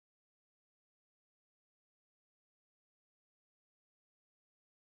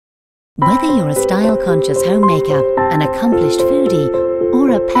Whether you're a style-conscious homemaker, an accomplished foodie, or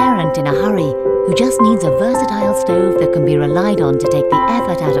a parent in a hurry who just needs a versatile stove that can be relied on to take the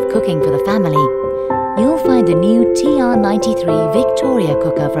effort out of cooking for the family, you'll find the new TR93 Victoria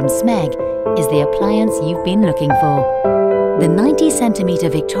cooker from Smeg is the appliance you've been looking for. The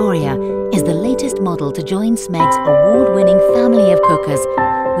 90cm Victoria is the latest model to join Smeg's award-winning family of cookers,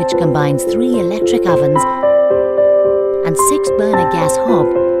 which combines 3 electric ovens and 6-burner gas hob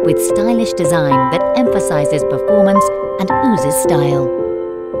with stylish design that emphasizes performance and oozes style.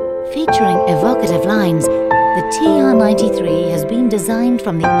 Featuring evocative lines, the TR93 has been designed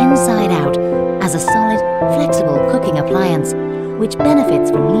from the inside out as a solid, flexible cooking appliance, which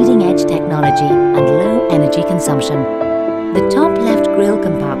benefits from leading-edge technology and low energy consumption. The top left grill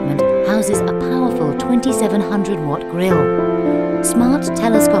compartment houses a powerful 2700-watt grill. Smart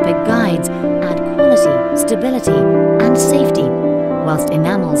telescopic guides add quality, stability, and safety, whilst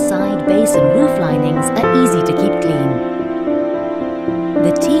enamel side, base and roof linings are easy to keep clean.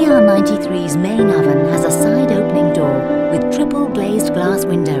 The TR93's main oven has a side-opening door with triple glazed glass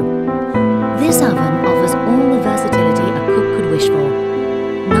window. This oven offers all the versatility a cook could wish for.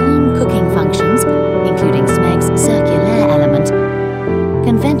 9 cooking functions, including Smeg's circular element,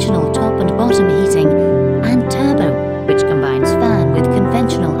 conventional top and bottom heating, and turbo, which combines fan with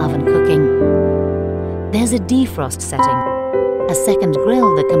conventional oven cooking. There's a defrost setting, a second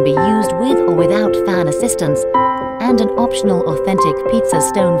grill that can be used with or without fan assistance, and an optional authentic pizza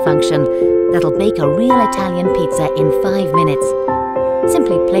stone function that'll bake a real Italian pizza in 5 minutes.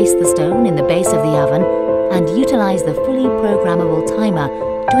 Simply place the stone in the base of the oven and utilize the fully programmable timer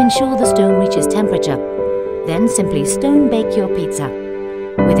to ensure the stone reaches temperature. Then simply stone bake your pizza.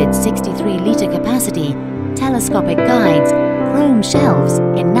 With its 63-litre capacity, telescopic guides, chrome shelves,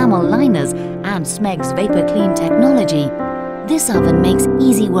 enamel liners, and Smeg's Vapor Clean technology, this oven makes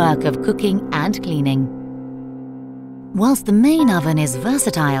easy work of cooking and cleaning. Whilst the main oven is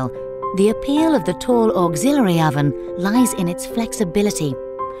versatile, the appeal of the tall auxiliary oven lies in its flexibility.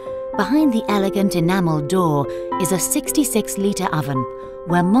 Behind the elegant enamel door is a 66-litre oven,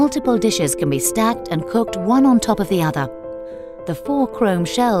 where multiple dishes can be stacked and cooked one on top of the other. The 4 chrome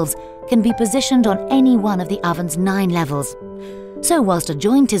shelves can be positioned on any one of the oven's 9 levels. So whilst a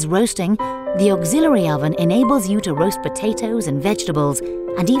joint is roasting, the auxiliary oven enables you to roast potatoes and vegetables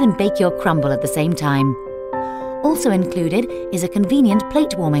and even bake your crumble at the same time. Also included is a convenient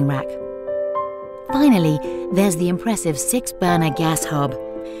plate warming rack. Finally, there's the impressive 6-burner gas hob.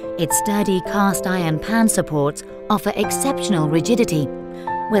 Its sturdy cast iron pan supports offer exceptional rigidity.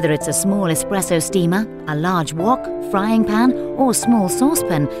 Whether it's a small espresso steamer, a large wok, frying pan, or small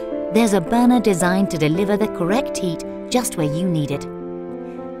saucepan, there's a burner designed to deliver the correct heat just where you need it.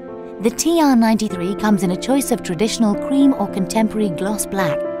 The TR93 comes in a choice of traditional cream or contemporary gloss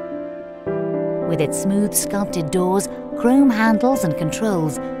black. With its smooth sculpted doors, chrome handles and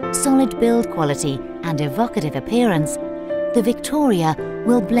controls, solid build quality and evocative appearance, the Victoria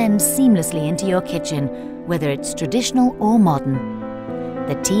will blend seamlessly into your kitchen, whether it's traditional or modern.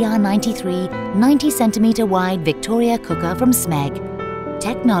 The TR93 90cm wide Victoria cooker from Smeg.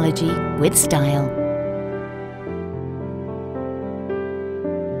 Technology with style.